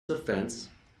offense.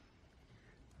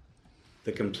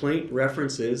 The complaint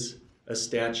references a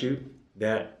statute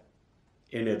that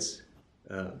in its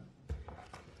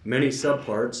many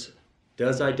subparts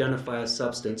does identify a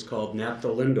substance called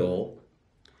naphthalindole,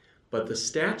 but the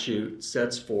statute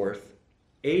sets forth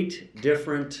 8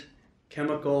 different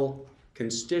chemical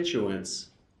constituents,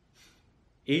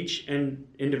 each and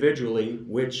individually,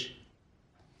 which,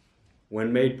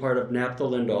 when made part of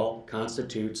naphthalindole,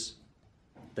 constitutes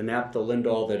the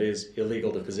naphthalindole that is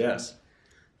illegal to possess.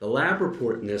 The lab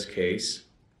report in this case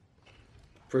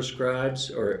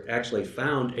prescribes, or actually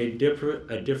found, a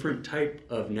different type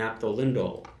of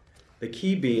naphthalindole. The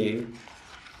key being,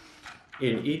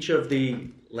 in each of the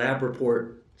lab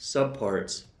report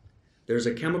subparts, there's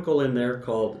a chemical in there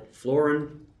called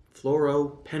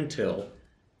fluoropentyl.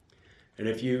 And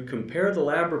if you compare the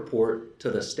lab report to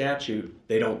the statute,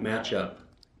 they don't match up.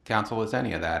 Counsel, is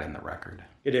any of that in the record?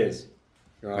 It is.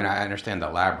 I mean, I understand the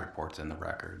lab report's in the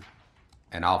record,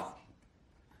 and I'll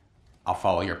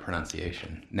follow your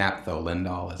pronunciation.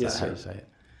 Naphthalindole, is Yes, that how sir. you say it?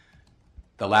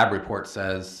 The lab report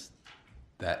says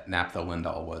that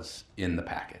naphthalindole was in the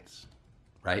packets,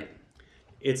 right?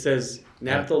 It says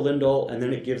naphthalindole, and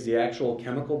then it gives the actual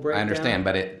chemical breakdown. I understand,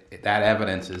 but that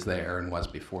evidence is there and was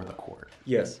before the court.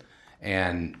 Yes.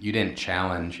 And you didn't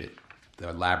challenge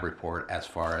the lab report as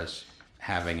far as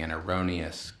having an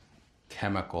erroneous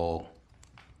chemical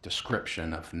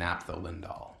description of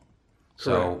naphthalindole.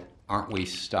 So Correct. aren't we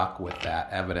stuck with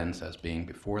that evidence as being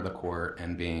before the court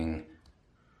and being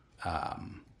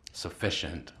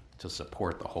sufficient to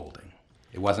support the holding?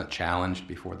 It wasn't challenged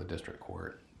before the district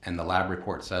court, and the lab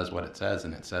report says what it says,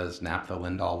 and it says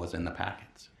naphthalindole was in the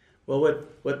packets. Well,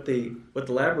 what the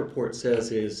lab report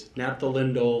says is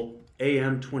naphthalindole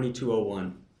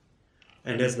AM2201.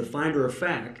 And as the finder of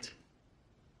fact,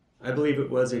 I believe it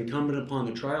was incumbent upon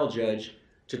the trial judge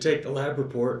to take the lab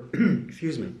report,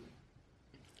 excuse me,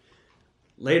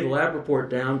 lay the lab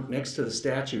report down next to the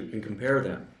statute and compare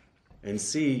them and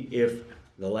see if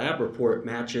the lab report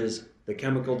matches the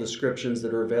chemical descriptions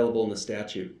that are available in the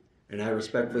statute. And I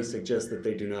respectfully suggest that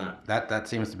they do not. That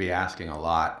seems to be asking a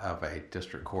lot of a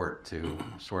district court to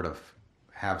sort of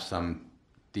have some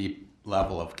deep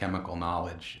level of chemical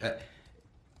knowledge.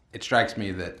 It strikes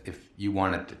me that if you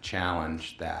wanted to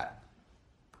challenge that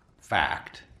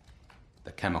fact,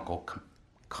 the chemical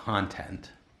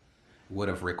content would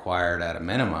have required at a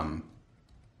minimum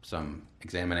some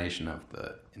examination of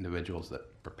the individuals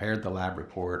that prepared the lab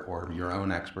report or your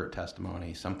own expert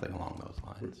testimony, something along those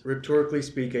lines. Rhetorically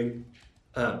speaking,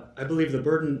 I believe the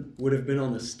burden would have been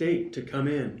on the state to come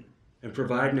in and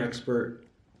provide an expert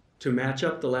to match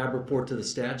up the lab report to the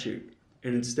statute.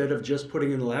 And instead of just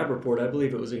putting in the lab report, I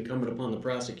believe it was incumbent upon the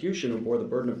prosecution who bore the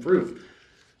burden of proof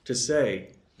to say,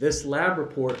 this lab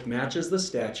report matches the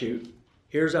statute,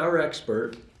 here's our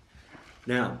expert.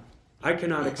 Now, I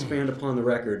cannot expand upon the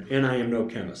record, and I am no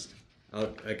chemist.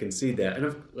 I concede that.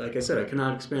 And like I said, I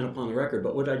cannot expand upon the record,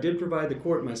 but what I did provide the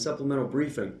court in my supplemental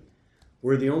briefing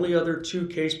were the only other 2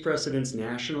 case precedents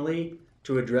nationally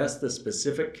to address the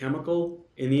specific chemical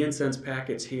in the incense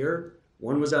packets here.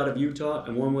 One was out of Utah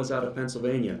and one was out of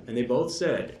Pennsylvania. And they both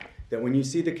said that when you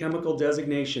see the chemical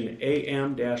designation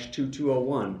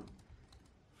AM-2201,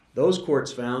 those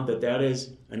courts found that that is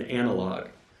an analog.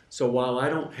 So while I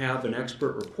don't have an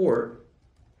expert report,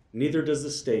 neither does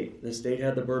the state. The state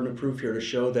had the burden of proof here to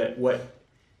show that what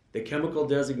the chemical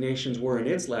designations were in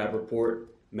its lab report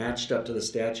matched up to the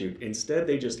statute. Instead,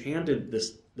 they just handed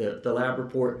the lab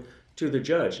report to the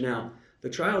judge. Now, the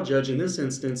trial judge in this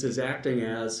instance is acting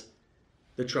as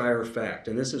the trier of fact,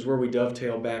 and this is where we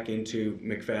dovetail back into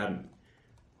McFadden.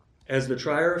 As the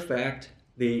trier of fact,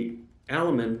 the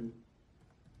Alleman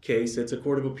case, it's a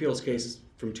Court of Appeals case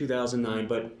from 2009,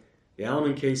 but the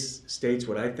Alleman case states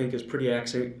what I think is pretty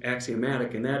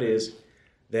axiomatic, and that is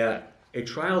that a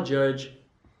trial judge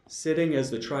sitting as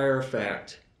the trier of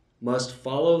fact must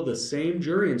follow the same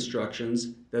jury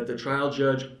instructions that the trial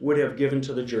judge would have given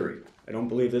to the jury. I don't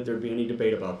believe that there'd be any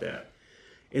debate about that.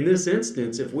 In this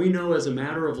instance, if we know as a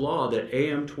matter of law that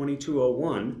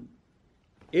AM-2201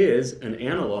 is an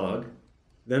analog,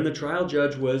 then the trial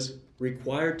judge was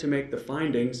required to make the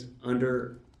findings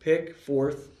under PIC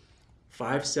 4th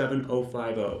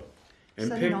 57050. And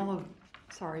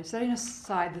setting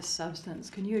aside the substance,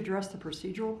 can you address the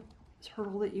procedural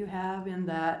hurdle that you have in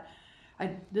that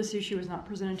this issue was not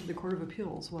presented to the Court of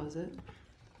Appeals, was it?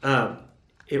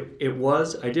 It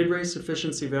was. I did raise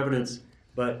sufficiency of evidence,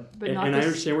 and I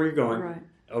understand where you're going. Right.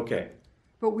 Okay.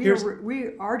 But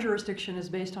our jurisdiction is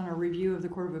based on a review of the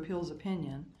Court of Appeals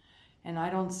opinion, and I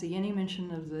don't see any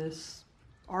mention of this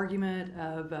argument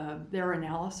of their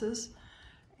analysis.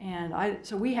 And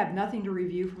so we have nothing to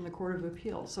review from the Court of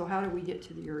Appeals. So how do we get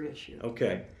to your issue?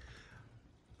 Okay.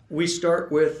 We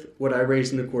start with what I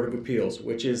raised in the Court of Appeals,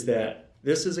 which is that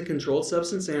this is a controlled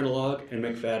substance analog and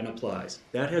McFadden applies.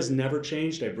 That has never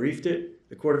changed. I briefed it.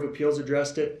 The Court of Appeals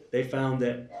addressed it. They found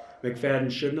that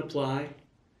McFadden shouldn't apply.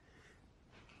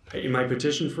 In my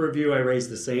petition for review, I raised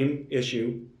the same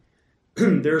issue.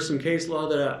 There's some case law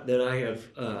that I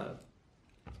have.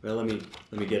 Well,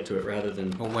 let me get to it rather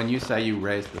than. Well, when you say you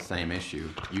raised the same issue,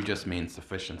 you just mean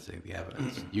sufficiency of the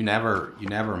evidence. You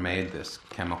never made this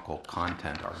chemical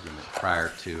content argument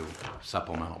prior to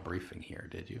supplemental briefing here,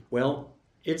 did you? Well,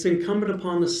 it's incumbent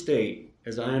upon the state,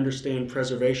 as I understand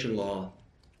preservation law,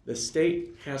 the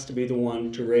state has to be the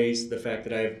one to raise the fact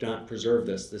that I have not preserved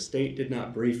this. The state did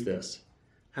not brief this.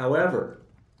 However,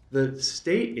 the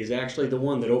state is actually the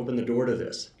one that opened the door to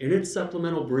this. In its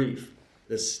supplemental brief,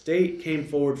 the state came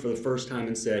forward for the first time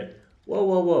and said,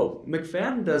 whoa,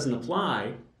 McFadden doesn't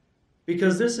apply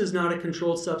because this is not a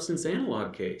controlled substance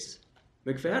analog case.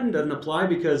 McFadden doesn't apply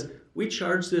because we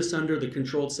charge this under the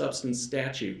controlled substance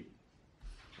statute.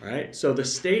 All right? So the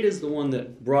state is the one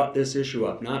that brought this issue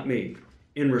up, not me.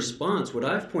 In response, what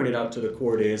I've pointed out to the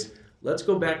court is, let's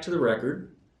go back to the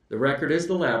record. The record is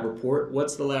the lab report.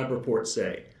 What's the lab report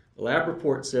say? The lab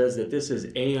report says that this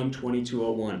is AM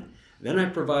 2201. Then I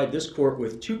provide this court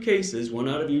with two cases, one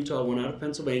out of Utah, one out of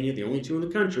Pennsylvania, the only two in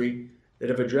the country that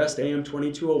have addressed AM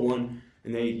 2201,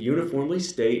 and they uniformly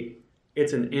state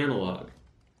it's an analog.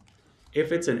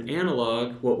 If it's an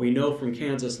analog, what we know from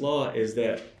Kansas law is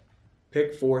that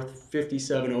Pick 4th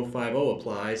 57050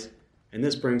 applies, and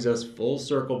this brings us full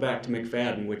circle back to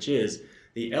McFadden, which is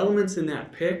the elements in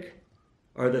that pick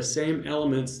are the same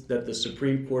elements that the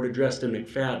Supreme Court addressed in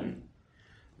McFadden.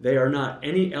 They are not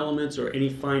any elements or any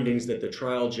findings that the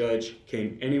trial judge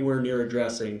came anywhere near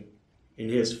addressing in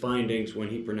his findings when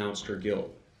he pronounced her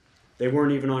guilt. They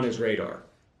weren't even on his radar.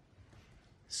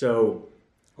 So,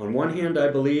 on one hand, I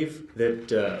believe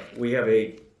that we have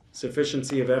a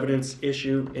sufficiency of evidence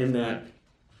issue in that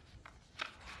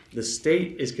the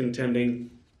state is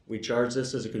contending we charge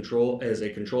this as a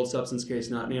controlled substance case,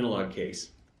 not an analog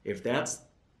case. If that's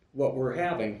what we're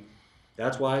having,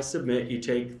 that's why I submit you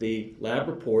take the lab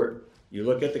report, you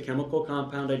look at the chemical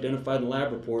compound identified in the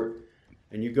lab report,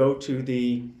 and you go to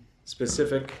the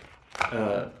specific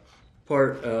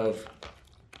part of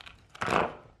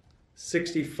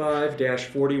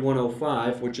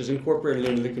 65-4105, which is incorporated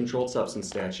into the controlled substance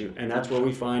statute, and that's where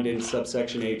we find in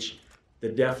subsection H the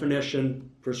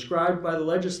definition prescribed by the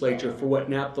legislature for what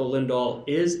naphthalindole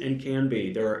is and can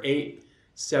be. There are 8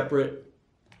 separate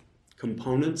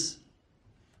components.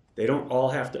 They don't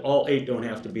all 8 don't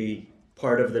have to be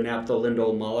part of the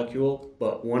naphthalindole molecule,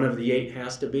 but one of the 8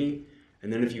 has to be.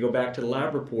 And then if you go back to the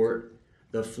lab report,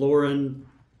 the fluorine,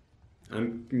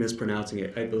 I'm mispronouncing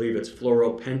it, I believe it's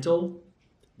fluoropentyl,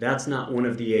 that's not one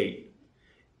of the 8.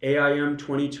 AM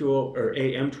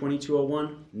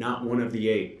 2201, not one of the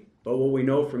 8. But what we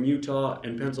know from Utah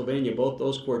and Pennsylvania, both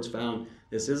those courts found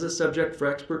this is a subject for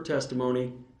expert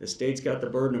testimony. The state's got the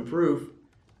burden of proof.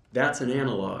 That's an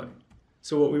analog.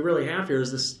 So what we really have here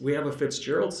is this: we have a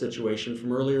Fitzgerald situation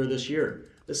from earlier this year.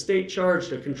 The state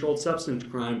charged a controlled substance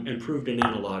crime and proved an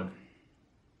analog.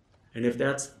 And if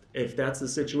that's the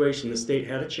situation, the state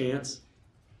had a chance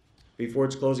before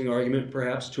its closing argument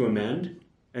perhaps to amend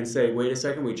and say, wait a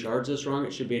second, we charged this wrong,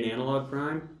 it should be an analog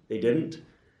crime. They didn't.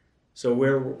 So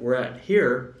where we're at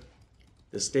here,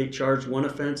 the state charged one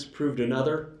offense, proved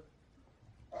another,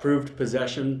 proved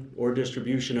possession or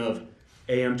distribution of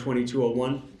AM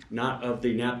 2201, not of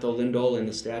the naphthalindole in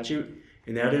the statute.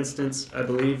 In that instance, I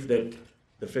believe that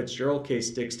the Fitzgerald case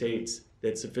dictates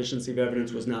that sufficiency of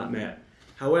evidence was not met.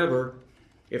 However,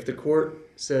 if the court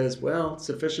says, well,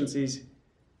 sufficiency's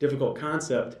difficult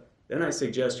concept, then I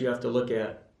suggest you have to look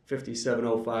at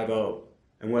 57050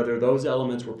 and whether those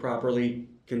elements were properly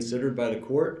considered by the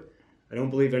court. I don't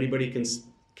believe anybody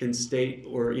can state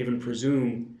or even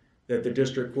presume that the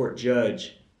district court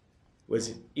judge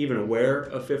was even aware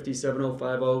of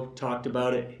 57050, talked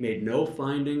about it, made no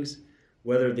findings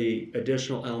whether the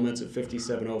additional elements of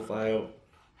 57050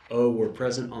 were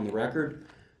present on the record.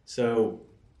 So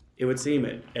it would seem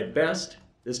at best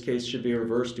this case should be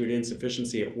reversed due to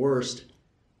insufficiency. At worst,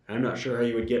 I'm not sure how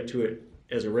you would get to it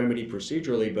as a remedy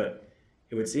procedurally, but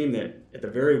it would seem that at the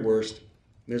very worst,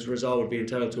 Ms. Rizal would be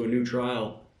entitled to a new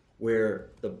trial where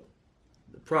the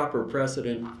proper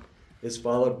precedent is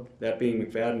followed, that being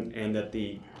McFadden, and that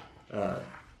the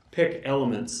PIC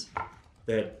elements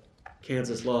that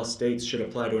Kansas law states should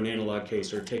apply to an analog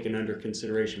case are taken under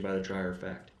consideration by the trier of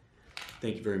fact.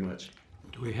 Thank you very much.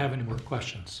 Do we have any more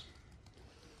questions?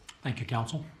 Thank you,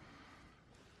 counsel.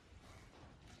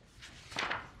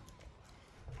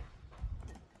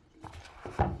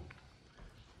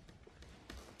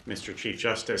 Mr. Chief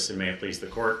Justice, and may it please the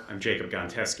court, I'm Jacob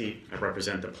Gonteski. I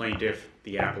represent the plaintiff,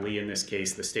 the appellee in this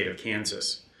case, the state of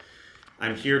Kansas.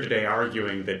 I'm here today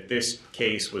arguing that this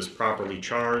case was properly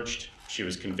charged, she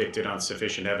was convicted on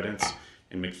sufficient evidence,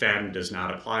 and McFadden does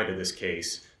not apply to this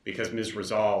case because Ms.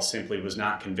 Rizal simply was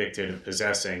not convicted of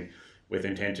possessing with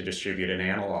intent to distribute an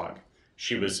analog.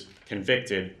 She was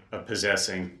convicted of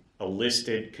possessing a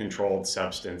listed controlled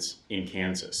substance in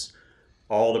Kansas.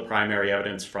 All the primary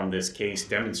evidence from this case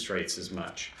demonstrates as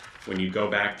much. When you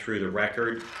go back through the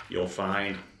record, you'll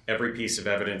find every piece of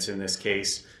evidence in this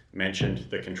case mentioned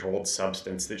the controlled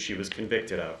substance that she was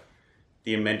convicted of.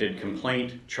 The amended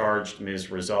complaint charged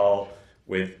Ms. Rizal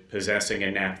with possessing a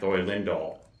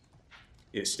naphthol.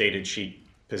 It stated she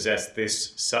possessed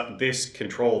this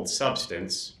controlled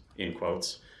substance, in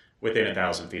quotes, within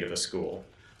 1,000 feet of a school.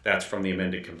 That's from the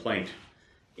amended complaint.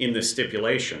 In the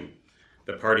stipulation,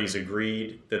 the parties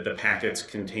agreed that the packets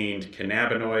contained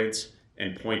cannabinoids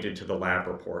and pointed to the lab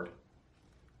report.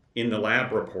 In the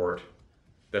lab report,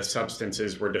 the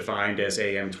substances were defined as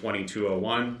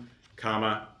AM2201,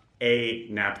 a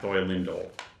naphtholindole.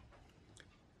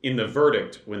 In the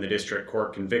verdict, when the district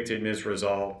court convicted Ms.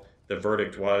 Rizal, the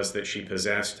verdict was that she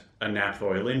possessed a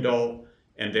naphtholindole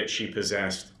and that she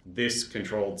possessed this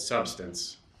controlled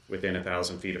substance within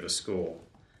 1,000 feet of a school.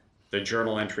 The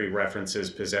journal entry references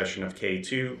possession of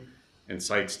K2 and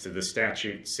cites to the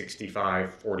statute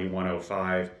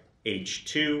 65-4105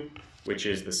 H2, which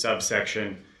is the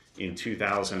subsection in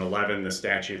 2011, the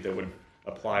statute that would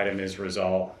apply to Ms.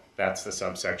 Rizal. That's the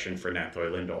subsection for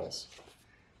naphtholindoles.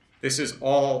 This is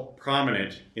all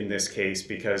prominent in this case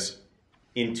because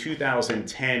in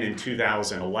 2010 and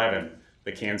 2011,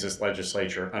 the Kansas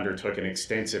legislature undertook an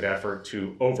extensive effort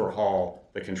to overhaul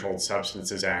the Controlled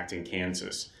Substances Act in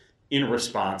Kansas in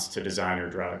response to designer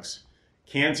drugs.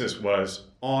 Kansas was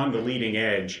on the leading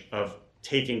edge of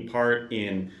taking part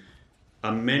in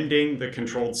amending the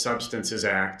Controlled Substances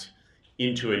Act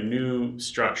into a new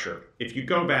structure. If you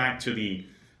go back to the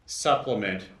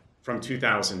supplement from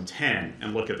 2010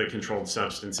 and look at the Controlled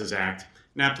Substances Act,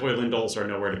 naphtholindoles are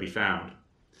nowhere to be found.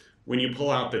 When you pull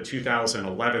out the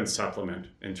 2011 supplement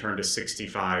and turn to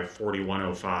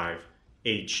 65-4105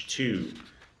 H2,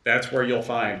 that's where you'll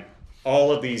find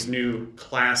all of these new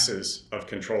classes of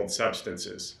controlled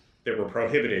substances that were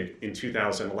prohibited in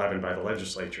 2011 by the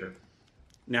legislature.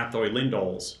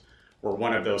 Naphtholindoles were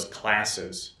one of those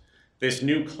classes. This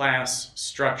new class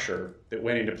structure that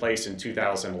went into place in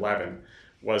 2011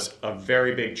 was a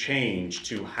very big change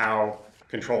to how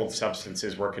controlled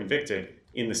substances were convicted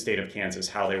in the state of Kansas,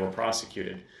 how they were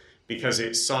prosecuted, because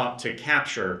it sought to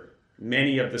capture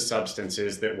many of the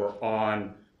substances that were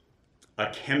on a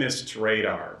chemist's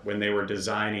radar when they were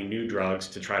designing new drugs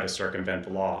to try to circumvent the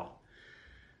law.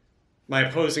 My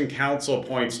opposing counsel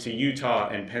points to Utah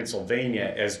and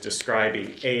Pennsylvania as describing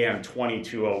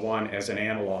AM2201 as an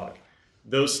analog.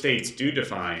 Those states do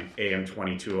define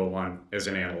AM2201 as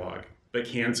an analog, but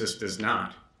Kansas does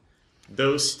not.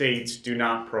 Those states do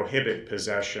not prohibit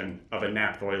possession of a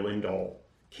naphtholindole.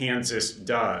 Kansas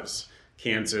does.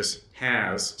 Kansas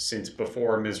has since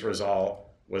before Ms. Rizal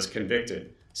was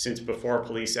convicted, since before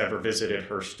police ever visited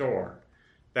her store.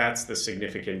 That's the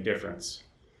significant difference.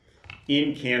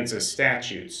 In Kansas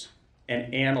statutes,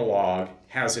 an analog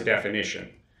has a definition.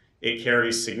 It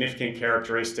carries significant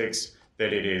characteristics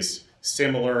that it is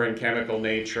similar in chemical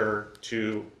nature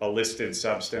to a listed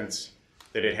substance,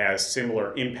 that it has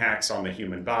similar impacts on the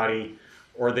human body,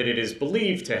 or that it is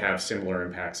believed to have similar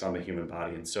impacts on the human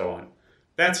body, and so on.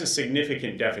 That's a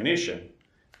significant definition.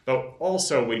 But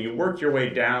also, when you work your way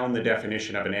down the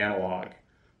definition of an analog,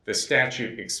 the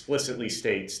statute explicitly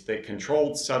states that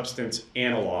controlled substance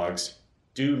analogs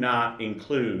do not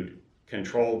include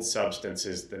controlled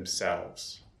substances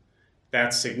themselves.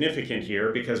 That's significant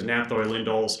here because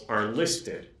naphtholindoles are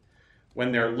listed.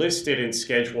 When they're listed in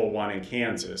Schedule 1 in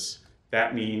Kansas,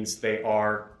 that means they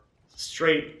are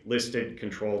straight listed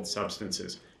controlled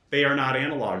substances. They are not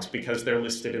analogs because they're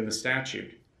listed in the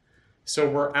statute. So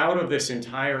we're out of this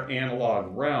entire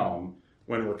analog realm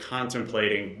when we're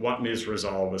contemplating what Ms.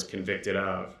 Rizal was convicted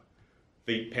of.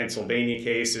 The Pennsylvania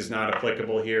case is not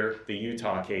applicable here. The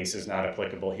Utah case is not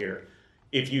applicable here.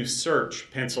 If you search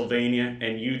Pennsylvania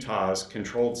and Utah's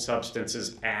Controlled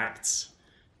Substances Acts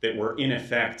that were in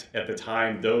effect at the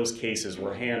time those cases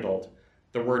were handled,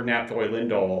 the word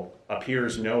naphtholindole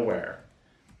appears nowhere.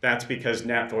 That's because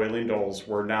naphtholindoles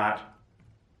were not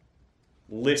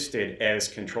listed as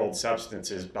controlled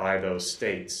substances by those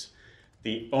states.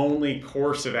 The only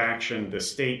course of action the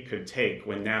state could take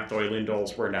when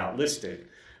naphtholindoles were not listed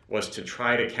was to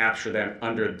try to capture them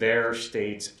under their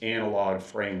state's analog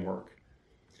framework.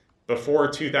 Before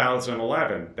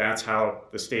 2011, that's how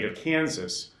the state of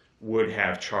Kansas would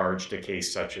have charged a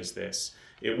case such as this.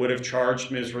 It would have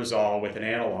charged Ms. Rizal with an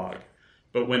analog.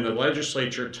 But when the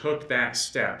legislature took that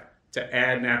step to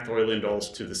add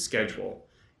naphthoylindole to the schedule,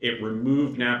 it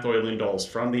removed naphthoylindole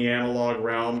from the analog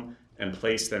realm and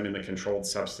placed them in the controlled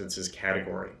substances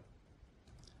category.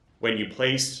 When you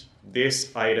place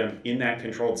this item in that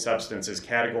controlled substances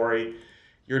category,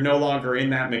 you're no longer in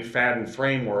that McFadden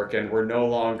framework, and we're no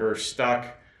longer stuck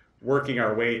working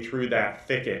our way through that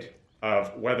thicket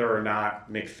of whether or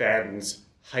not McFadden's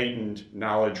heightened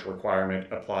knowledge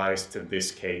requirement applies to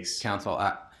this case. Counsel,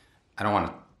 I don't want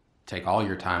to take all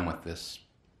your time with this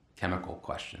chemical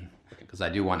question, because I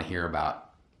do want to hear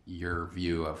about your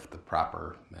view of the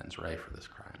proper mens rea for this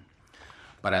crime.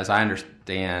 But as I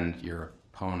understand your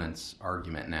opponent's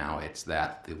argument now, it's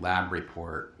that the lab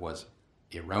report was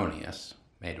erroneous,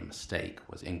 made a mistake,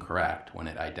 was incorrect when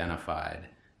it identified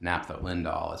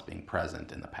naphtholindole as being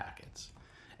present in the packets,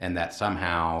 and that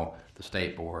somehow the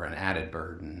state bore an added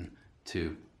burden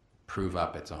to prove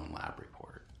up its own lab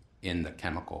report in the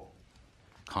chemical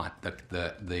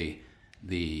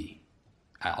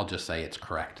I'll just say its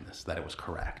correctness, that it was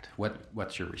correct.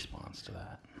 What's your response to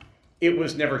that? It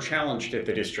was never challenged at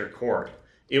the district court.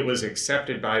 It was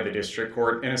accepted by the district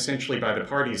court and essentially by the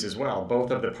parties as well.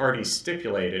 Both of the parties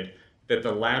stipulated that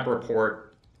the lab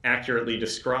report accurately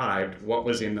described what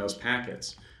was in those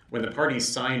packets. When the parties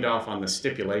signed off on the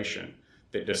stipulation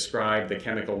that described the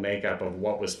chemical makeup of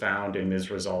what was found in Ms.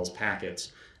 Rizal's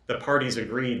packets, the parties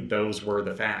agreed those were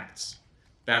the facts.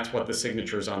 That's what the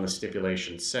signatures on the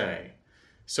stipulation say.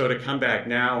 So to come back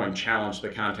now and challenge the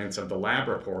contents of the lab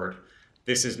report,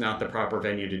 this is not the proper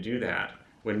venue to do that.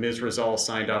 When Ms. Rizal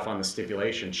signed off on the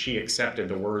stipulation, she accepted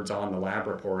the words on the lab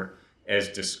report as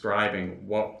describing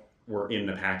what were in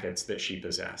the packets that she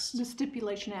possessed. The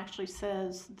stipulation actually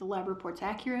says the lab report's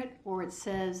accurate, or it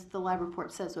says the lab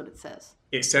report says what it says?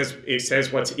 It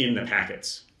says what's in the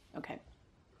packets. Okay.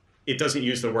 It doesn't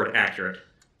use the word accurate,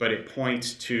 but it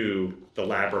points to the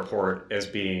lab report as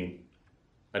being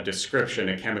a description,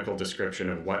 a chemical description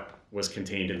of what was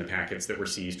contained in the packets that were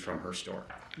seized from her store.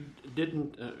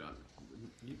 Didn't,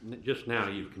 just now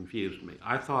you've confused me.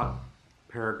 I thought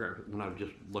paragraph, when I was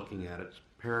just looking at it,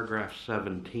 paragraph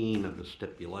 17 of the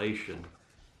stipulation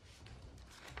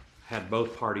had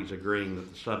both parties agreeing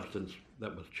that the substance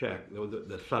that was checked,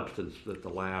 the substance that the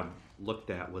lab looked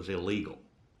at was illegal,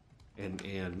 and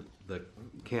the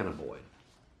cannabinoid.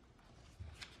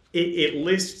 It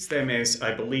lists them as,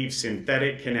 I believe,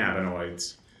 synthetic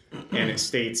cannabinoids, and it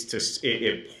states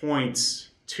it points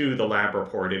to the lab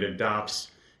report. It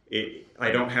adopts it.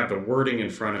 I don't have the wording in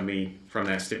front of me from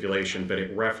that stipulation, but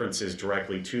it references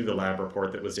directly to the lab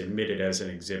report that was admitted as an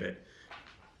exhibit.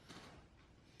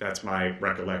 That's my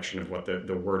recollection of what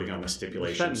the wording on the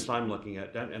stipulation. The sentence I'm looking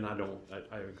at, and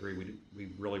I agree, we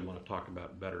really want to talk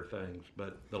about better things,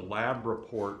 but the lab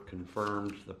report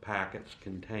confirms the packets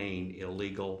contain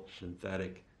illegal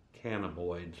synthetic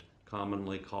cannabinoids,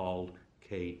 commonly called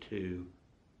K2,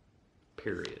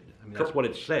 period. I mean, that's what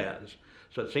it says.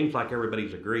 So it seems like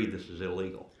everybody's agreed this is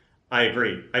illegal. I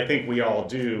agree. I think we all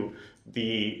do.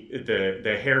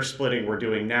 The hair splitting we're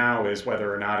doing now is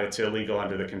whether or not it's illegal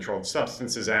under the Controlled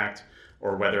Substances Act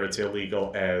or whether it's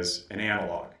illegal as an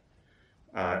analog.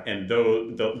 And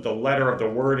though the letter of the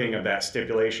wording of that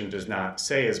stipulation does not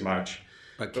say as much.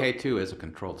 But K2 is a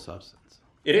controlled substance.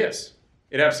 It is.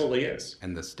 It absolutely is.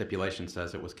 And the stipulation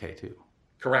says it was K2.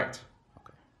 Correct.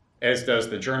 Okay. As does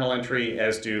the journal entry,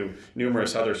 as do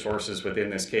numerous other sources within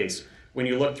this case. When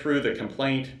you look through the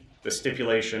complaint, the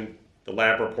stipulation, the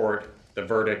lab report, the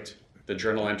verdict, the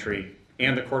journal entry,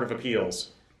 and the Court of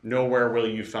Appeals, nowhere will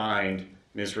you find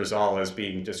Ms. Rizal as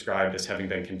being described as having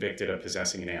been convicted of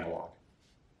possessing an analog.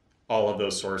 All of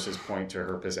those sources point to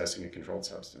her possessing a controlled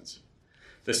substance.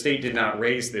 The state did not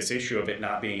raise this issue of it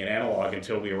not being an analog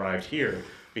until we arrived here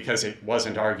because it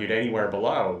wasn't argued anywhere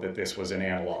below that this was an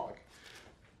analog.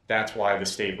 That's why the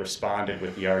state responded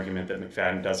with the argument that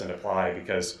McFadden doesn't apply,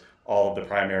 because all of the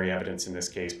primary evidence in this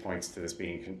case points to this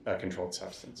being a controlled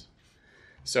substance.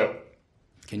 So,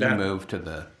 can you move to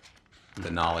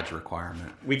the knowledge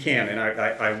requirement? We can, and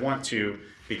I want to,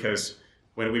 because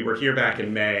when we were here back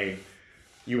in May,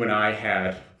 you and I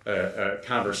had a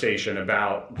conversation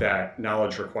about that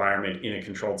knowledge requirement in a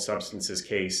controlled substances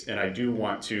case, and I do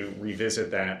want to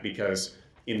revisit that because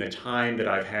in the time that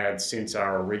I've had since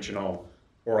our original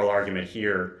oral argument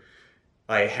here,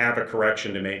 I have a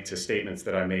correction to make to statements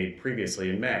that I made previously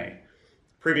in May.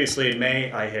 Previously in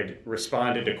May, I had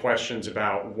responded to questions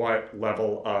about what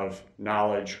level of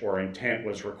knowledge or intent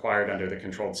was required under the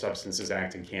Controlled Substances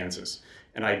Act in Kansas.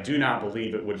 And I do not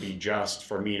believe it would be just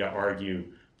for me to argue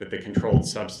that the Controlled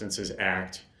Substances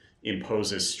Act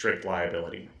imposes strict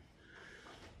liability.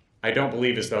 I don't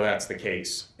believe as though that's the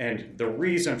case. And the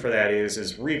reason for that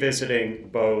is revisiting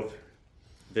both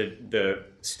the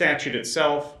statute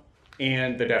itself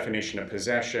and the definition of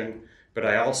possession. But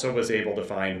I also was able to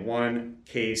find one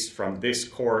case from this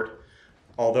court,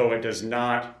 although it does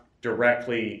not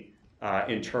directly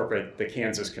interpret the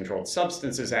Kansas Controlled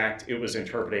Substances Act, it was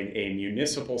interpreting a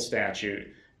municipal statute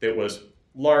that was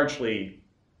largely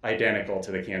identical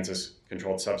to the Kansas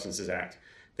Controlled Substances Act.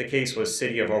 The case was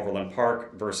City of Overland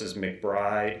Park versus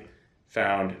McBride,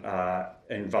 found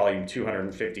in volume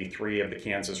 253 of the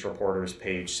Kansas Reporters,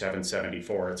 page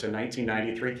 774. It's a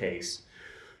 1993 case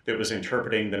that was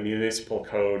interpreting the municipal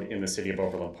code in the City of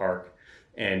Overland Park.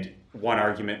 And one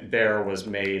argument there was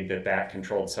made that that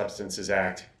Controlled Substances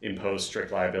Act imposed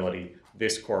strict liability.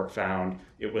 This court found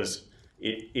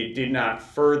it did not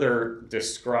further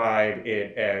describe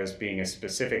it as being a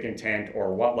specific intent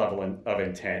or what level of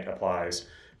intent applies,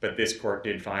 but this court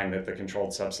did find that the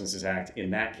Controlled Substances Act in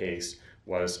that case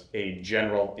was a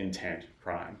general intent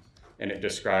crime. And it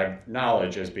described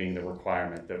knowledge as being the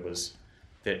requirement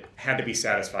that had to be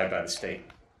satisfied by the state.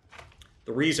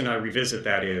 The reason I revisit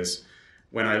that is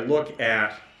when I look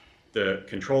at the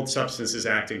Controlled Substances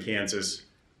Act in Kansas,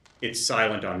 it's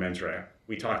silent on mens rea.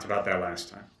 We talked about that last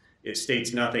time. It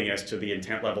states nothing as to the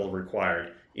intent level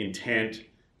required, intent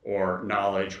or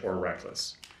knowledge or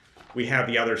reckless. We have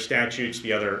the other statutes,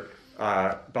 the other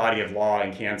body of law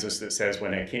in Kansas that says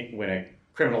when a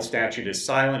criminal statute is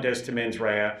silent as to mens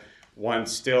rea, one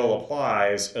still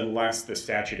applies unless the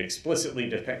statute explicitly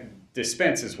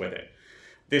dispenses with it.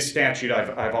 This statute,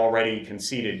 I've already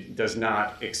conceded, does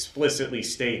not explicitly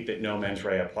state that no mens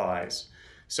rea applies.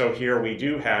 So here we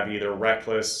do have either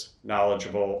reckless,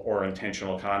 knowledgeable, or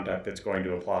intentional conduct that's going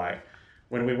to apply.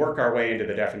 When we work our way into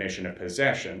the definition of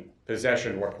possession,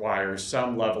 possession requires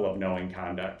some level of knowing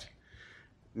conduct.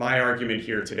 My argument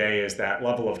here today is that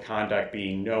level of conduct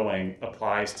being knowing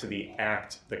applies to the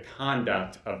act, the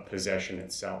conduct of possession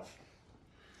itself.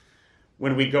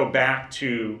 When we go back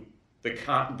to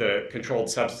the Controlled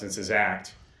Substances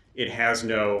Act, it has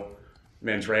no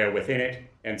mens rea within it,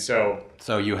 and so...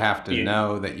 So you have to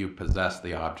know that you possess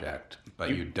the object,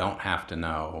 but you don't have to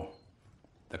know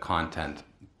the content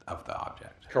of the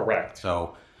object. Correct.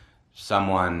 So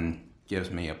someone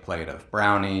gives me a plate of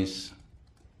brownies,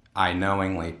 I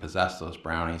knowingly possess those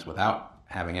brownies without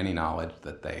having any knowledge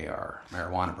that they are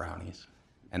marijuana brownies,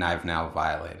 and I've now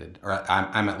violated, or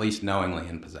I'm at least knowingly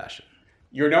in possession.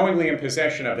 You're knowingly in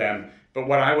possession of them, but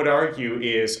what I would argue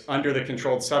is under the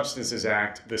Controlled Substances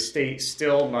Act, the state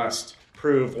still must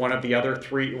prove one of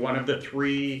the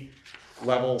three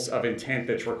levels of intent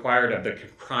that's required of the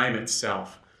crime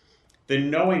itself. The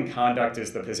knowing conduct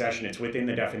is the possession. It's within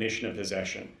the definition of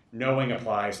possession. Knowing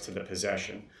applies to the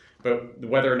possession. But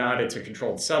whether or not it's a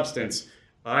controlled substance,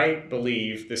 I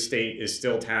believe the state is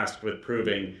still tasked with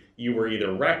proving you were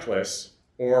either reckless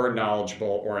or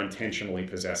knowledgeable or intentionally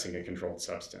possessing a controlled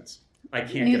substance. I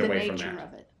can't get away from that. The nature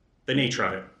of it. The nature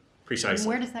of it, precisely. And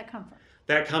where does that come from?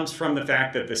 That comes from the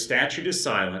fact that the statute is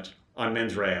silent on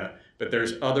mens rea, but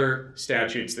there's other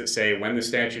statutes that say when the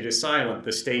statute is silent,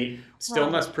 the state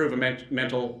still must prove a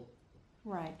mental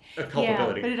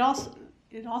culpability. Yeah, but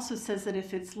it also says that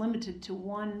if it's limited to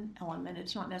one element,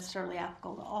 it's not necessarily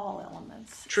applicable to all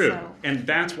elements. True, So and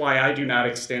that's why I do not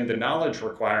extend the knowledge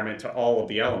requirement to all of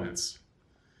the elements.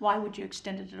 why would you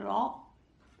extend it at all?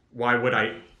 Why would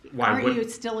I? Are you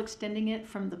still extending it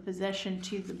from the possession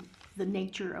to the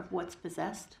nature of what's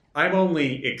possessed? I'm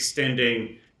only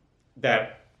extending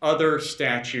that other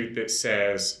statute that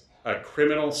says a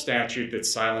criminal statute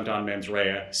that's silent on mens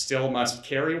rea still must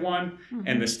carry one,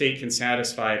 and the state can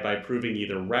satisfy it by proving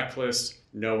either reckless,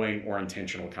 knowing, or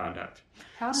intentional conduct.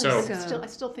 How does, So- I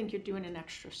still think you're doing an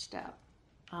extra step.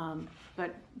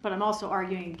 But I'm also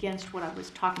arguing against what I was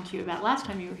talking to you about last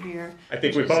time you were here. I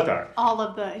think we both are. All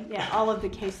of the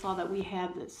case law that we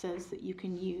have that says that you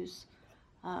can use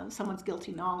someone's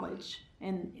guilty knowledge,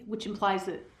 and which implies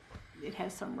that it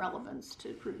has some relevance to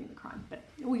proving the crime. But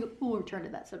we'll return to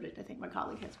that subject. I think my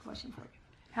colleague has a question for you.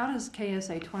 how does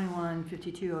KSA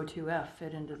 215202F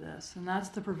fit into this? And that's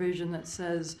the provision that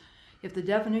says if the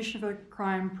definition of a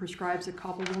crime prescribes a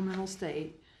culpable mental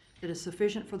state that is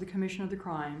sufficient for the commission of the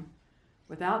crime,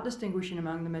 without distinguishing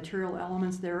among the material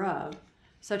elements thereof,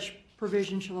 such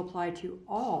provision shall apply to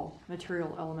all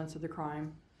material elements of the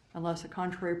crime unless a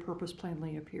contrary purpose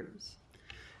plainly appears.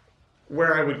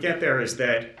 Where I would get there is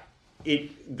that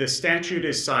the statute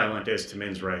is silent as to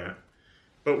mens rea,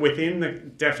 but within the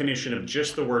definition of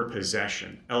just the word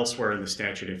possession, elsewhere in the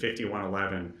statute in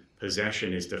 5111,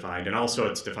 possession is defined, and also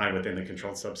it's defined within the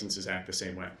Controlled Substances Act the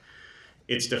same way.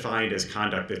 It's defined as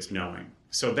conduct that's knowing.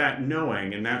 So that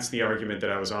knowing, and that's the argument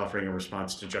that I was offering in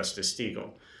response to Justice Stiegel,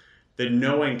 the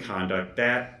knowing conduct,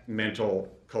 that mental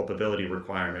culpability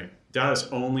requirement, does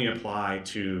only apply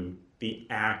to the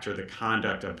act or the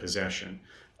conduct of possession.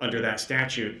 Under that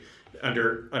statute,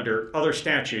 under other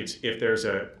statutes, if there's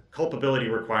a culpability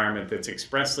requirement that's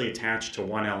expressly attached to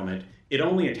one element, it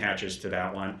only attaches to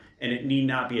that one, and it need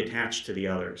not be attached to the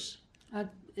others.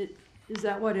 Is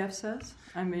that what F says?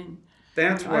 I mean,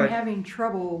 That's I'm what, having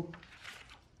trouble,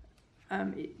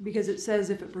 because it says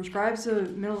if it prescribes a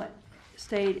mental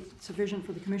state sufficient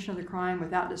for the commission of the crime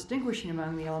without distinguishing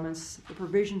among the elements, the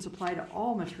provisions apply to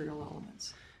all material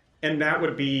elements. and that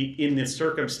would be in the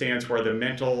circumstance where the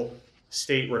mental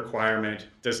state requirement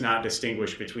does not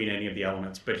distinguish between any of the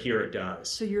elements, but here it does.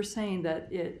 So you're saying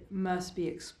that it must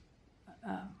be,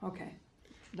 okay.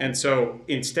 And so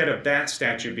instead of that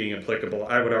statute being applicable,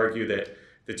 I would argue that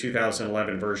the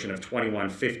 2011 version of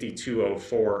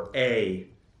 215204A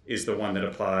is the one that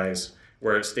applies,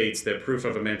 where it states that proof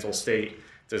of a mental state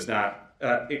does not,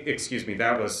 that's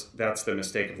the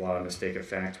mistake of law and mistake of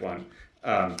fact one.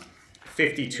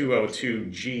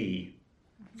 5202G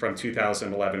from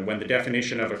 2011, when the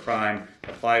definition of a crime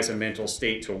applies a mental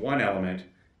state to one element,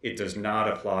 it does not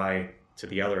apply to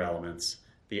the other elements.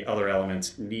 The other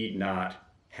elements need not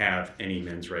have any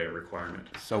mens rea requirement.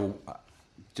 So,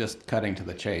 just cutting to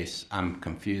the chase, I'm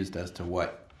confused as to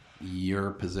what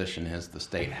your position is the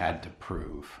state had to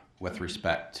prove with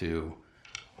respect to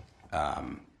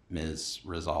Ms.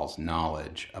 Rizal's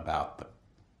knowledge about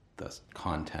the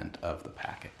content of the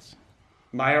packets.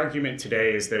 My argument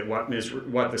today is that what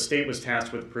the state was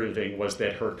tasked with proving was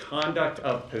that her conduct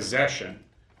of possession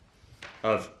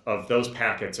of those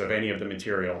packets, of any of the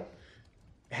material,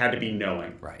 had to be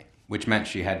knowing. Right. Which meant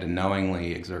she had to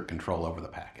knowingly exert control over the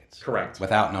packets. Correct.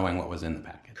 Without knowing what was in the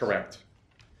packets. Correct.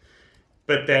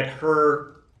 But that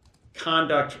her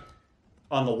conduct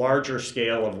on the larger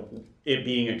scale of it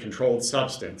being a controlled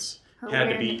substance had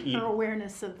to be her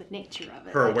awareness of the nature of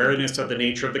it. her awareness of the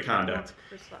nature of the conduct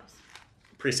Precise.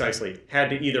 precisely had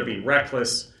to either be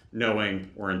reckless, knowing,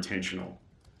 or intentional.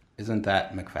 Isn't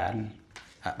that McFadden?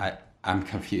 I'm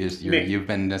confused. You've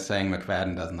been just saying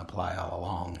McFadden doesn't apply all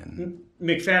along. And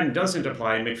McFadden doesn't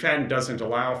apply, and McFadden doesn't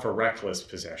allow for reckless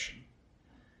possession.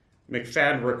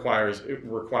 McFadden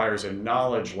requires a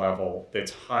knowledge level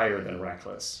that's higher than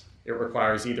reckless. It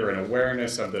requires either an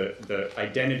awareness of the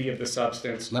identity of the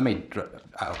substance.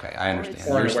 Okay, I understand.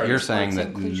 Or You're saying Or that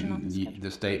it's inclusion on the schedule.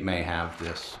 the state may have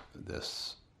this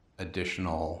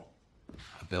additional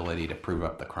ability to prove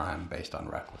up the crime based on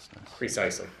recklessness.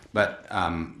 Precisely. But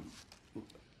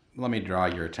let me draw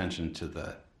your attention to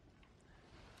the,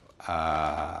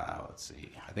 let's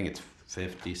see, I think it's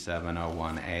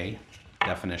 5701A,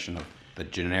 the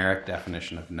generic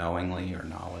definition of knowingly or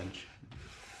knowledge.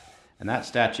 And that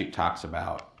statute talks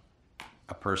about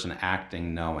a person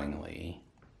acting knowingly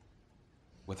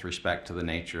with respect to the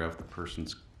nature of the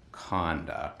person's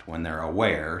conduct when they're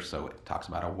aware, so it talks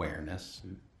about awareness,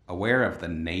 aware of the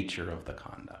nature of the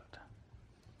conduct.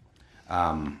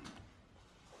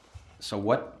 So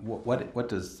what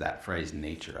does that phrase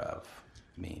 "nature of"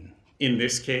 mean? In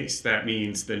this case, that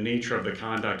means the nature of the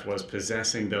conduct was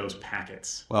possessing those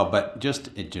packets. Well, but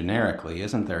just generically,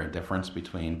 isn't there a difference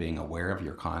between being aware of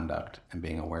your conduct and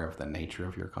being aware of the nature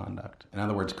of your conduct? In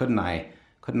other words, couldn't I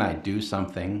do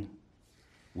something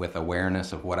with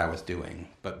awareness of what I was doing,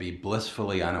 but be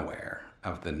blissfully unaware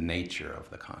of the nature of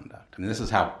the conduct? I mean, this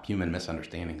is how human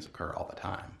misunderstandings occur all the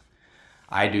time.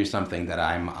 I do something that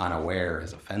I'm unaware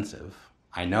is offensive.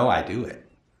 I know I do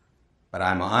it, but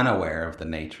I'm unaware of the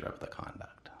nature of the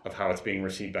conduct. Of how it's being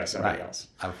received by somebody else.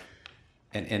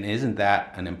 And isn't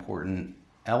that an important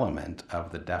element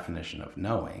of the definition of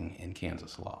knowing in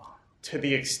Kansas law? To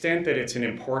the extent that it's an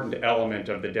important element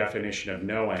of the definition of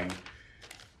knowing,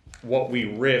 what we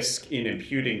risk in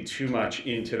imputing too much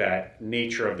into that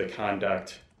nature of the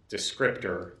conduct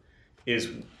descriptor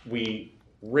is we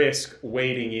risk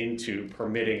wading into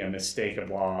permitting a mistake of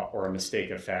law or a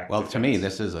mistake of fact. Well, to me,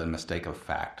 this is a mistake of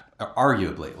fact.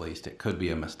 Arguably, at least, it could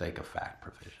be a mistake of fact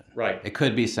provision. Right. It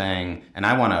could be saying, and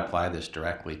I want to apply this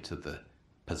directly to the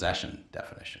possession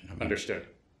definition. I mean, Understood.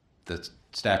 the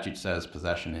statute says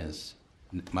possession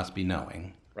must be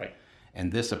knowing. Right.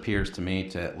 And this appears to me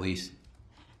to at least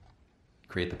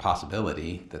create the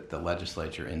possibility that the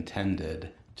legislature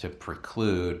intended to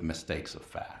preclude mistakes of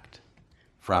fact.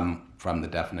 from the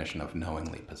definition of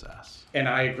knowingly possess. And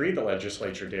I agree the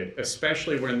legislature did,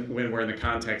 especially when we're in the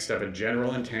context of a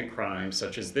general intent crime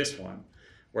such as this one,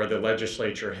 where the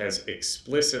legislature has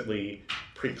explicitly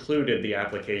precluded the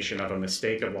application of a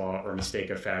mistake of law or mistake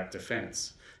of fact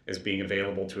defense as being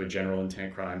available to a general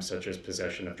intent crime such as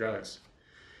possession of drugs.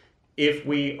 If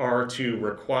we are to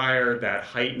require that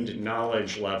heightened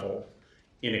knowledge level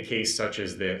in a case such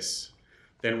as this,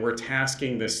 then we're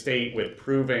tasking the state with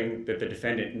proving that the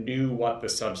defendant knew what the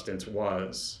substance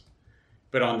was.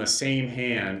 But on the same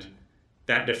hand,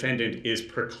 that defendant is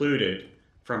precluded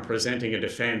from presenting a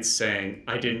defense saying,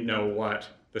 I didn't know what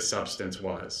the substance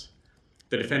was.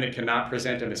 The defendant cannot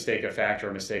present a mistake of fact or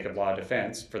a mistake of law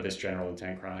defense for this general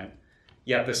intent crime,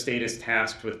 yet the state is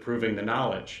tasked with proving the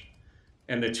knowledge.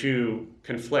 And the two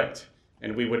conflict.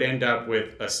 And we would end up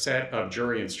with a set of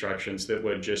jury instructions that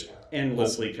would just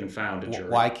endlessly confound a jury.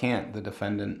 Why can't the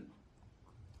defendant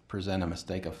present a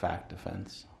mistake of fact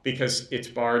defense? Because it's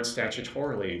barred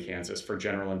statutorily in Kansas for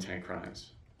general intent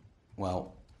crimes.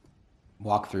 Well,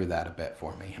 walk through that a bit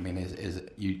for me. I mean, is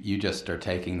you just are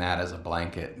taking that as a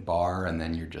blanket bar, and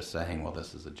then you're just saying, well,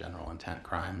 this is a general intent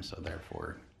crime, so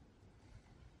therefore...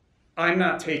 I'm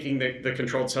not taking the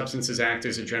Controlled Substances Act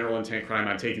as a general intent crime.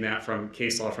 I'm taking that from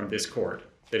case law from this court,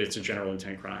 that it's a general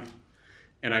intent crime.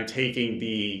 And I'm taking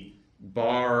the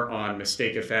bar on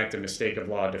mistake of fact and mistake of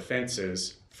law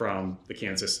defenses from the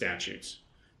Kansas statutes.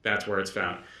 That's where it's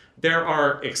found. There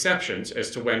are exceptions as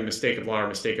to when mistake of law or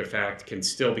mistake of fact can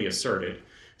still be asserted,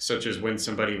 such as when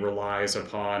somebody relies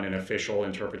upon an official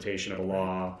interpretation of a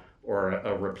law or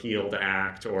a repealed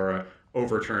act or a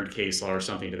overturned case law or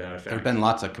something to that effect. There's been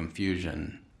lots of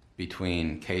confusion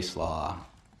between case law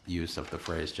use of the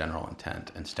phrase general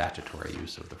intent and statutory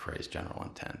use of the phrase general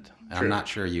intent. And I'm not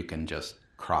sure you can just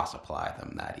cross-apply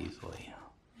them that easily.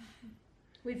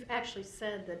 We've actually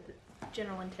said that the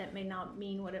general intent may not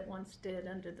mean what it once did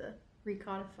under the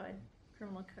recodified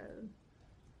criminal code.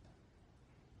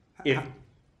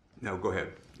 No, go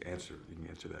ahead. You can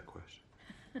answer that question.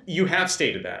 You have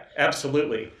stated that,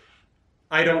 absolutely.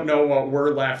 I don't know what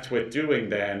we're left with doing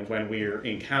then when we're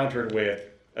encountered with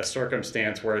a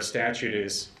circumstance where a statute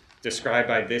is described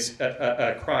by this,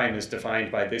 a crime is defined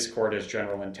by this court as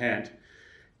general intent,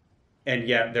 and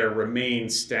yet there remain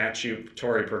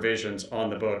statutory provisions on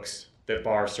the books that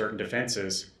bar certain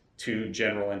defenses to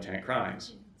general intent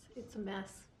crimes. It's a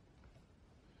mess.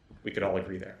 We could all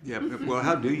agree there. Yeah, well,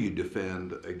 how do you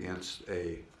defend against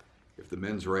if the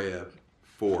mens rea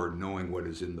for knowing what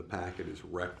is in the packet is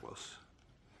reckless?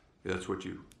 That's what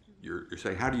you're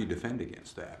saying. How do you defend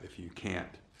against that if you can't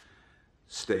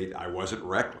state, I wasn't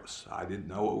reckless, I didn't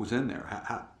know what was in there?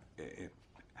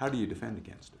 How do you defend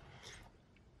against it?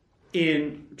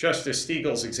 In Justice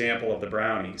Stiegel's example of the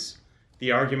brownies,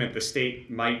 the argument the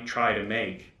state might try to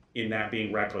make in that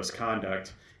being reckless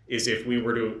conduct is if we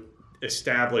were to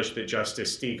establish that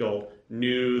Justice Stiegel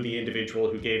knew the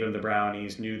individual who gave him the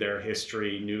brownies, knew their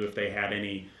history, knew if they had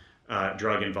any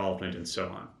drug involvement and so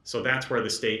on. So that's where the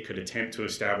state could attempt to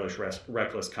establish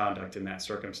reckless conduct in that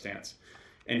circumstance.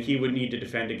 And he would need to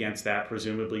defend against that,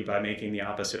 presumably by making the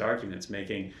opposite arguments,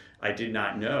 making, I did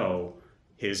not know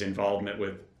his involvement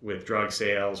with drug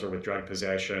sales or with drug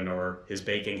possession or his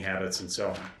baking habits and so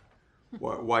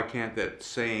on. Why can't that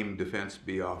same defense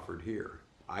be offered here?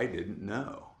 I didn't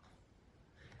know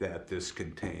that this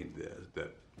contained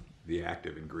the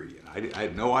active ingredient. I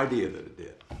had no idea that it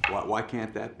did. Why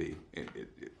can't that be?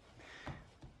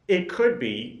 It could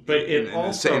be, but it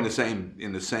also in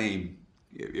the same.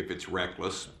 If it's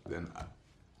reckless, then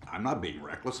I'm not being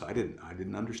reckless. I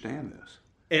didn't understand this.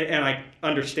 And I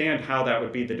understand how that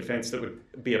would be the defense that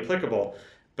would be applicable,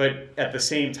 but at the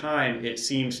same time, it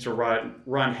seems to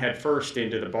run headfirst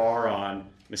into the bar on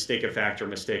mistake of fact or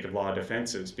mistake of law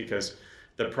defenses, because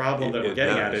the problem that we're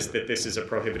getting at is that this is a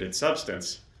prohibited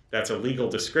substance. That's a legal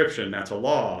description, that's a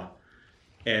law.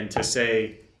 And to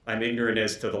say, I'm ignorant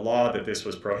as to the law that this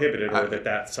was prohibited or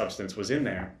that substance was in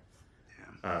there.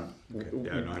 I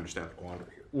don't understand the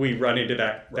quandary here. We run into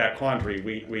that quandary.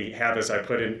 We have, as I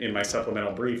put in my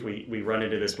supplemental brief, we run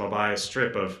into this Mobius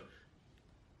strip of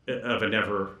a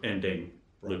never-ending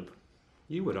loop.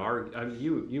 You would argue, I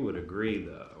mean, you would agree,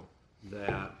 though,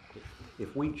 that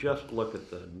if we just look at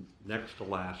the next to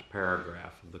last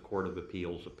paragraph of the Court of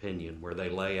Appeals opinion where they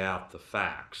lay out the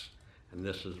facts, and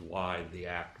this is why the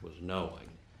act was knowing,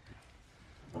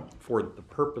 for the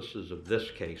purposes of this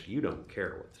case, you don't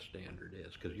care what the standard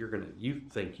is because you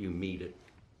think you meet it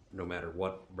no matter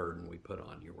what burden we put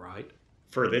on you, right?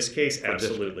 For this case,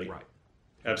 absolutely. Right.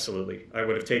 Absolutely. I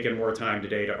would have taken more time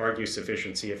today to argue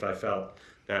sufficiency if I felt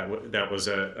that was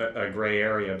a gray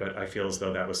area, but I feel as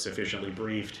though that was sufficiently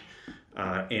briefed,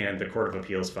 and the Court of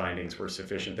Appeals findings were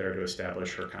sufficient there to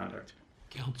establish her conduct.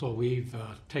 Counsel, we've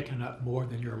taken up more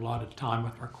than your allotted time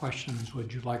with our questions.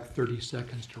 Would you like 30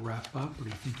 seconds to wrap up, or do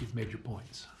you think you've made your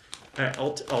points?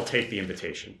 I'll take the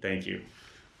invitation. Thank you.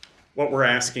 What we're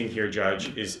asking here,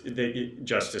 Judge,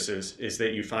 Justices, is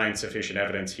that you find sufficient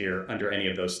evidence here under any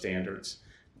of those standards.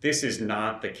 This is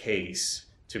not the case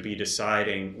to be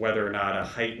deciding whether or not a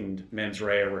heightened mens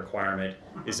rea requirement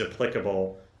is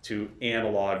applicable to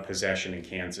analog possession in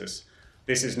Kansas.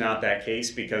 This is not that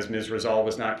case because Ms. Rizal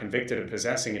was not convicted of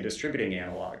possessing and distributing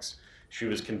analogs. She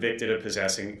was convicted of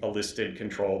possessing a listed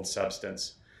controlled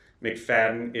substance.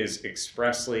 McFadden is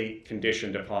expressly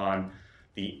conditioned upon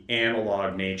the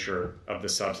analog nature of the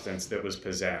substance that was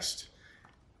possessed.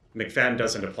 McFadden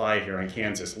doesn't apply here in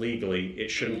Kansas legally. It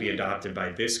shouldn't be adopted by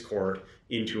this court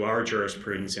into our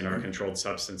jurisprudence in our Controlled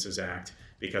Substances Act,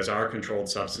 because our Controlled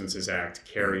Substances Act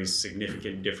carries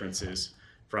significant differences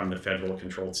from the Federal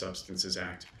Controlled Substances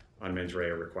Act on mens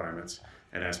rea requirements,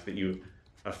 and ask that you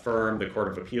affirm the Court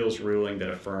of Appeals ruling that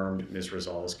affirmed Ms.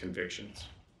 Rizal's convictions.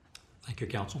 Thank you,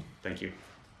 counsel. Thank you.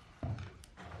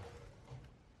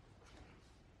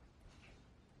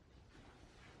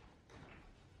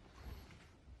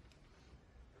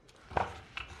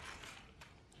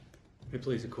 May it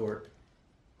please the court.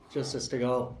 Justice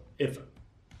Stegall, if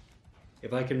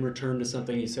I can return to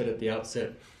something you said at the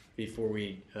outset before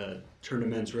we turn to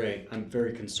mens rea, I'm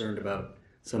very concerned about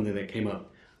something that came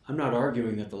up. I'm not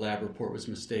arguing that the lab report was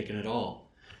mistaken at all.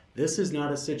 This is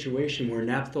not a situation where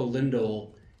naphtholindol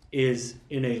is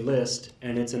in a list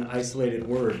and it's an isolated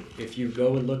word. If you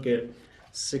go and look at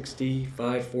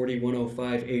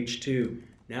 6540-105H2,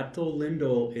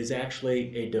 naphtholindol is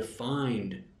actually a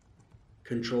defined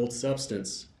controlled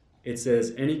substance. It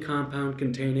says any compound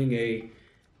containing a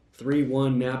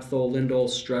 3,1 naphtholindol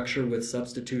structure with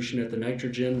substitution at the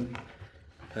nitrogen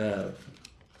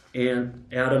and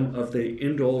atom of the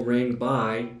indole ring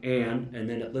by and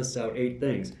then it lists out 8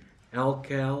 things: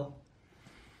 alkyl,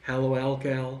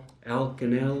 haloalkyl,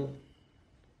 alkenyl.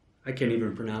 I can't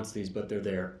even pronounce these, but they're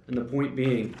there. And the point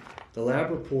being, the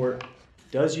lab report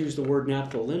does use the word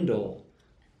naphtholindol,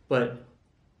 but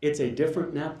it's a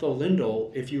different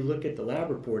naphtholindol. If you look at the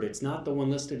lab report, it's not the one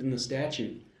listed in the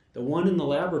statute. The one in the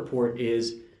lab report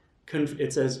is,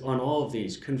 it says on all of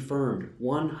these, confirmed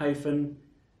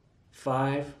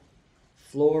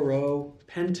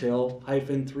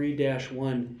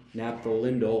 1-5-fluoropentyl-3-1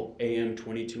 naphtholindol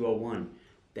AN2201.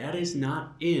 That is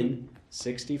not in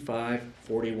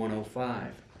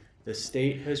 6540-105. The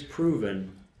state has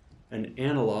proven an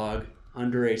analog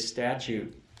under a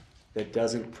statute that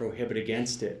doesn't prohibit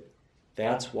against it.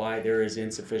 That's why there is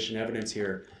insufficient evidence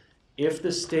here. If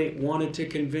the state wanted to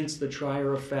convince the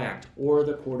trier of fact or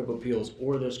the Court of Appeals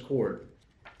or this court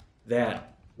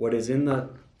that what is in the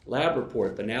lab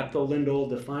report, the naphtholindol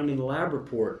defined in the lab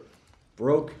report,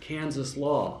 broke Kansas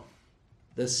law,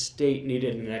 the state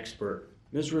needed an expert.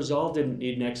 Ms. Rizal didn't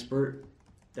need an expert.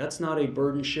 That's not a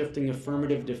burden-shifting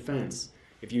affirmative defense.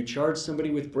 If you charge somebody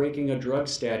with breaking a drug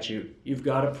statute, you've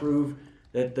got to prove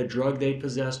that the drug they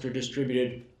possessed or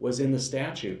distributed was in the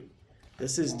statute.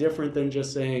 This is different than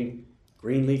just saying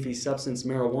green leafy substance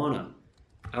marijuana.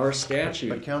 Our statute...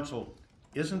 But counsel,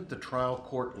 isn't the trial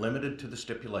court limited to the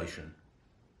stipulation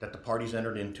that the parties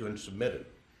entered into and submitted?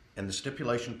 And the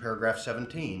stipulation, paragraph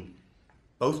 17,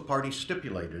 both parties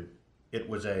stipulated it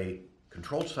was a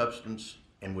controlled substance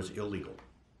and was illegal.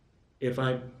 If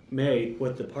I may,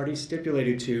 what the parties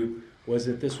stipulated to was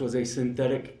that this was a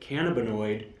synthetic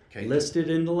cannabinoid listed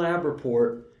in the lab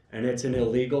report, and it's an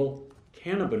illegal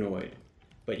cannabinoid.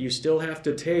 But you still have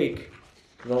to take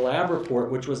the lab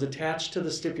report, which was attached to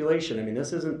the stipulation. I mean,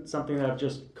 this isn't something that I've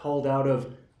just called out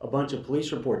of a bunch of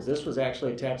police reports. This was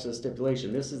actually attached to the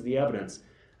stipulation. This is the evidence.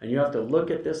 And you have to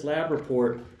look at this lab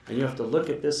report, and you have to look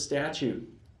at this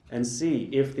statute and see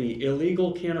if the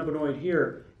illegal cannabinoid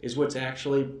here is what's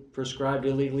actually prescribed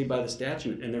illegally by the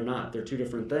statute, and they're not. They're two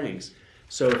different things.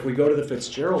 So if we go to the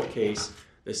Fitzgerald case,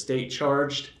 the state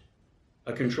charged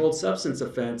a controlled substance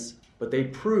offense, but they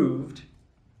proved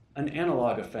an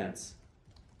analog offense.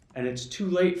 And it's too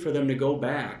late for them to go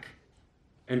back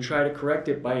and try to correct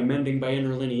it by amending by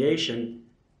interlineation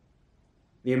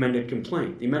the amended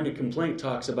complaint. The amended complaint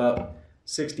talks about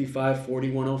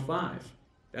 6540-105.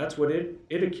 That's what it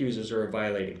accuses her of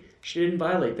violating. She didn't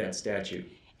violate that statute.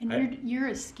 And you're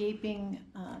escaping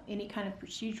any kind of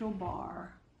procedural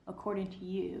bar, according to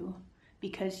you,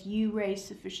 because you raised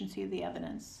sufficiency of the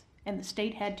evidence and the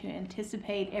state had to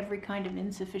anticipate every kind of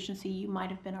insufficiency you might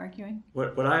have been arguing?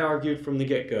 What I argued from the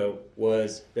get-go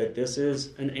was that this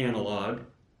is an analog,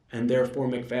 and therefore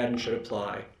McFadden should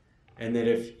apply. And that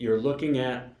if you're looking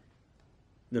at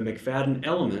the McFadden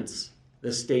elements,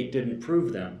 the state didn't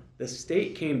prove them. The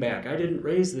state came back. I didn't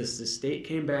raise this. The state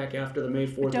came back after the May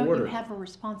 4th Don't order. you have a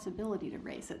responsibility to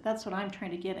raise it? That's what I'm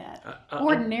trying to get at. I-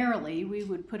 Ordinarily, we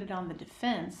would put it on the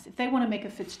defense. If they want to make a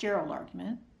Fitzgerald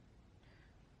argument,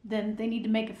 then they need to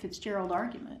make a Fitzgerald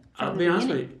argument. from I'll the be honest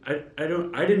beginning. with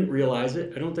you. I didn't realize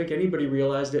it. I don't think anybody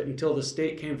realized it until the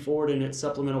state came forward in its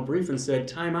supplemental brief and said,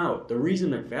 time out. The reason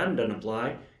McFadden doesn't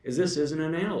apply is this isn't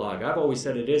an analog. I've always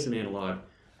said it is an analog.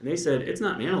 And they said, it's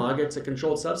not an analog, it's a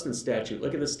controlled substance statute.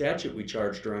 Look at the statute we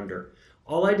charged her under.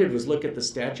 All I did was look at the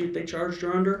statute they charged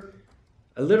her under.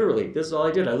 This is all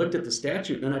I did. I looked at the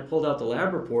statute, and then I pulled out the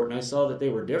lab report, and I saw that they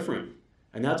were different.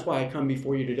 And that's why I come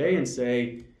before you today and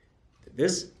say,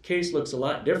 this case looks a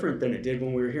lot different than it did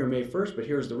when we were here May 1st, but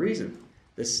here's the reason.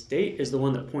 The state is the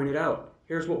one that pointed out,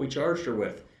 here's what we charged her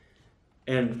with.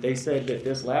 And they said that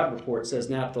this lab report says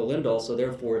naphthalindol, so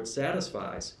therefore it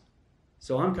satisfies.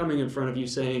 So I'm coming in front of you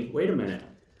saying, wait a minute,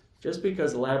 just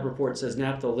because the lab report says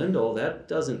naphthalindol, that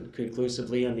doesn't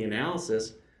conclusively end the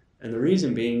analysis. And the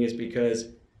reason being is because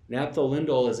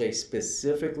naphthalindol is a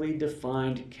specifically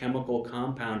defined chemical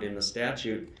compound in the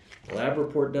statute. The lab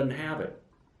report doesn't have it.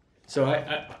 So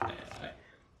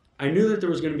I knew that there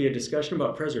was going to be a discussion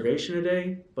about preservation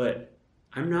today, but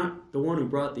I'm not the one who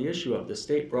brought the issue up. The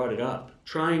state brought it up.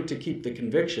 Trying to keep the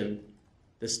conviction,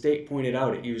 the state pointed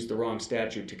out it used the wrong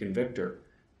statute to convict her.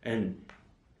 And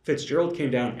Fitzgerald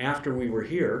came down after we were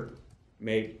here,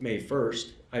 May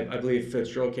 1st. I believe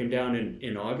Fitzgerald came down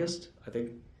in August, I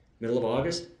think middle of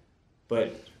August.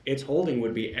 But its holding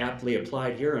would be aptly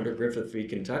applied here under Griffith v.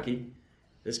 Kentucky.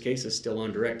 This case is still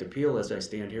on direct appeal as I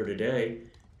stand here today.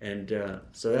 And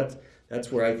so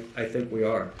that's where I think we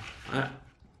are.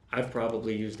 I've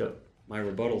probably used up my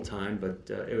rebuttal time, but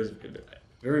it was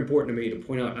very important to me to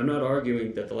point out, I'm not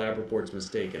arguing that the lab report's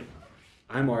mistaken.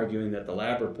 I'm arguing that the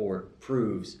lab report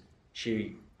proves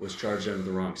she was charged under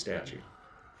the wrong statute.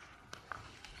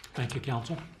 Thank you,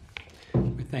 counsel.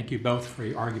 We thank you both for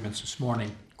your arguments this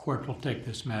morning. Court will take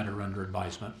this matter under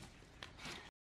advisement.